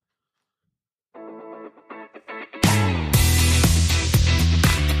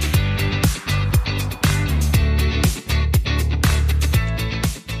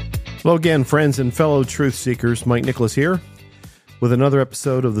Hello again, friends and fellow truth seekers. Mike Nicholas here with another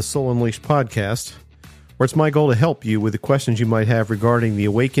episode of the Soul Unleashed podcast, where it's my goal to help you with the questions you might have regarding the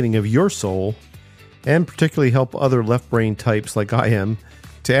awakening of your soul, and particularly help other left brain types like I am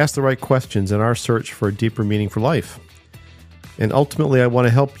to ask the right questions in our search for a deeper meaning for life. And ultimately, I want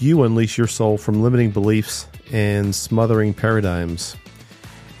to help you unleash your soul from limiting beliefs and smothering paradigms.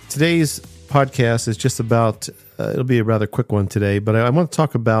 Today's podcast is just about, it'll be a rather quick one today, but I want to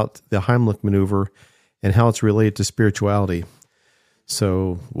talk about the Heimlich maneuver and how it's related to spirituality.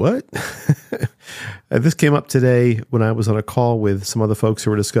 So, what? This came up today when I was on a call with some other folks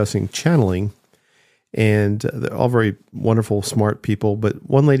who were discussing channeling, and they're all very wonderful, smart people, but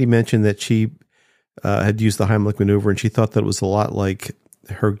one lady mentioned that she had used the Heimlich maneuver, and she thought that it was a lot like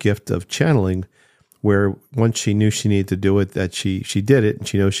her gift of channeling, where once she knew she needed to do it, that she did it, and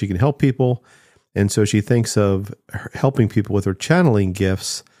she knows she can help people. And so she thinks of helping people with her channeling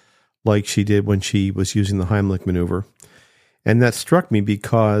gifts like she did when she was using the Heimlich maneuver. And that struck me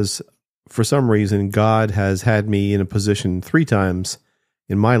because for some reason, God has had me in a position 3 times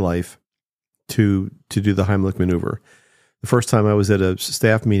in my life to do the Heimlich maneuver. The first time I was at a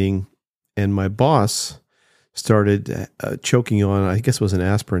staff meeting and my boss started choking on, I guess it was an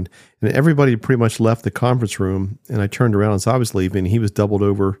aspirin, and everybody pretty much left the conference room, and I turned around as I was leaving. He was doubled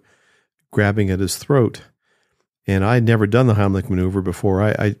over, grabbing at his throat, and I had never done the Heimlich maneuver before.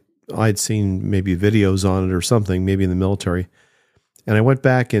 I'd seen maybe videos on it or something, maybe in the military, and I went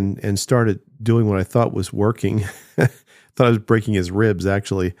back and started doing what I thought was working. Thought I was breaking his ribs,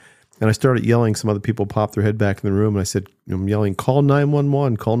 actually, and I started yelling. Some other people popped their head back in the room, and I said, I'm yelling, call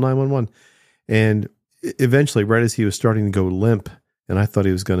 911, call 911, and eventually, right as he was starting to go limp, and I thought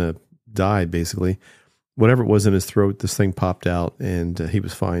he was going to die, basically, whatever it was in his throat, this thing popped out, and he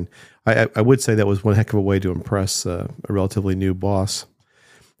was fine. I would say that was one heck of a way to impress a relatively new boss.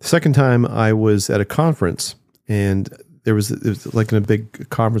 The second time, I was at a conference, and it was like in a big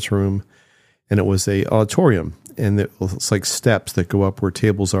conference room, and it was a auditorium, and it's like steps that go up where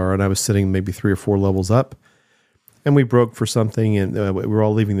tables are, and I was sitting maybe 3 or 4 levels up, and we broke for something, and we were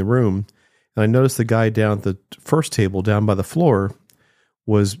all leaving the room. And I noticed the guy down at the first table, down by the floor,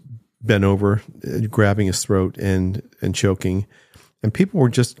 was bent over, grabbing his throat and choking. And people were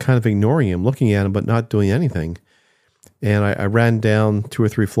just kind of ignoring him, looking at him, but not doing anything. And I ran down 2 or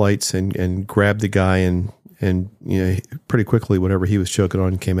 3 flights and grabbed the guy, and pretty quickly, whatever he was choking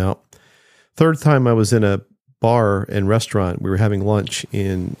on came out. Third time I was in a bar and restaurant. We were having lunch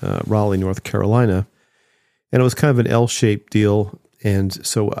in Raleigh, North Carolina. And it was kind of an L-shaped deal. And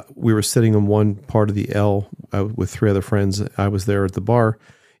so we were sitting on one part of the L with 3 other friends. I was there at the bar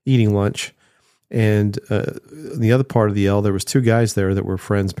eating lunch. And the other part of the L, there was 2 guys there that were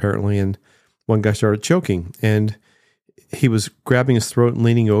friends apparently. And one guy started choking. And he was grabbing his throat and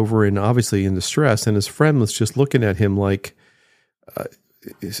leaning over and obviously in distress. And his friend was just looking at him like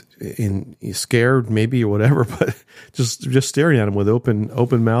scared maybe or whatever, but just staring at him with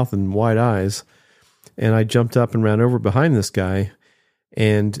open mouth and wide eyes. And I jumped up and ran over behind this guy.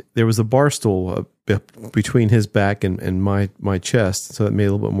 And there was a bar stool between his back and my chest, so that made it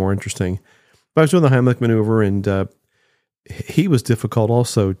a little bit more interesting. But I was doing the Heimlich maneuver, and he was difficult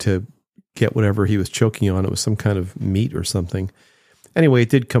also to get whatever he was choking on. It was some kind of meat or something. Anyway, it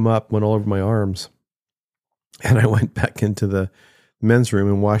did come up, went all over my arms. And I went back into the men's room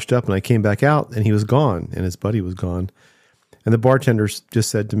and washed up, and I came back out, and he was gone, and his buddy was gone. And the bartender just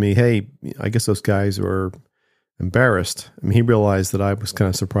said to me, hey, I guess those guys were embarrassed. I mean, he realized that I was kind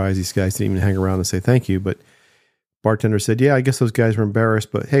of surprised these guys didn't even hang around and say thank you. But bartender said, yeah, I guess those guys were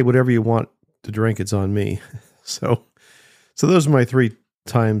embarrassed, but hey, whatever you want to drink, it's on me. So those are my 3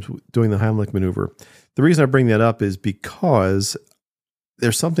 times doing the Heimlich maneuver. The reason I bring that up is because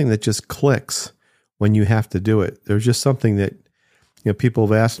there's something that just clicks when you have to do it. There's just something that, people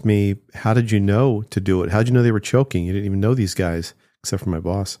have asked me, how did you know to do it? How did you know they were choking? You didn't even know these guys, except for my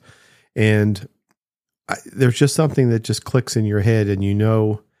boss. And there's just something that just clicks in your head, and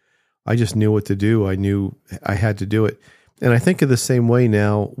I just knew what to do. I knew I had to do it. And I think of the same way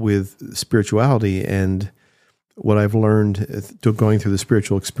now with spirituality and what I've learned going through the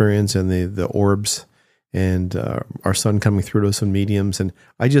spiritual experience and the orbs and our son coming through to us in mediums. And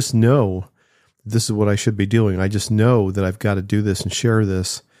I just know this is what I should be doing. I just know that I've got to do this and share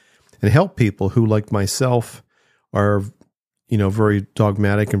this and help people who, like myself, are very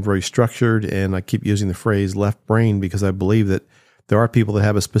dogmatic and very structured. And I keep using the phrase left brain because I believe that there are people that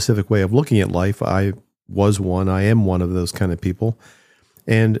have a specific way of looking at life. I am one of those kind of people.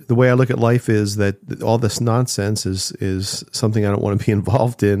 And the way I look at life is that all this nonsense is something I don't want to be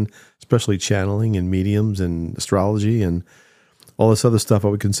involved in, especially channeling and mediums and astrology and all this other stuff I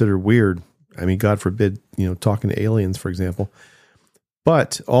would consider weird. I mean, God forbid, talking to aliens, for example.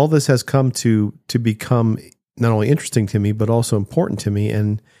 But all this has come to become not only interesting to me, but also important to me.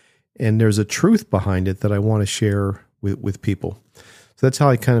 And there's a truth behind it that I want to share with people. So that's how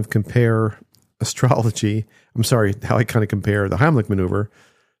I kind of compare astrology. How I kind of compare the Heimlich maneuver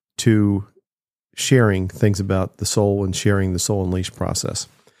to sharing things about the soul and sharing the Soul Unleashed process.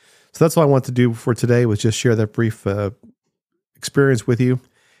 So that's all I want to do for today, was just share that brief experience with you,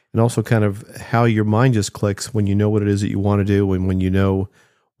 and also kind of how your mind just clicks when you know what it is that you want to do and when you know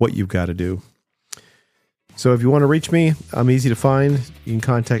what you've got to do. So if you want to reach me, I'm easy to find. You can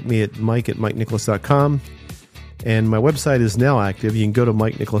contact me at mike@mikenicholas.com. And my website is now active. You can go to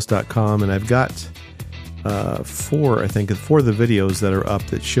mikenicholas.com, and I've got four of the videos that are up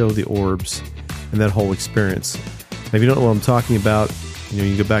that show the orbs and that whole experience. Now, if you don't know what I'm talking about, you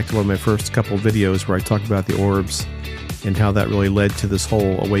can go back to one of my first couple of videos where I talk about the orbs and how that really led to this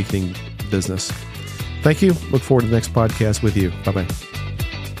whole awakening business. Thank you. Look forward to the next podcast with you. Bye-bye.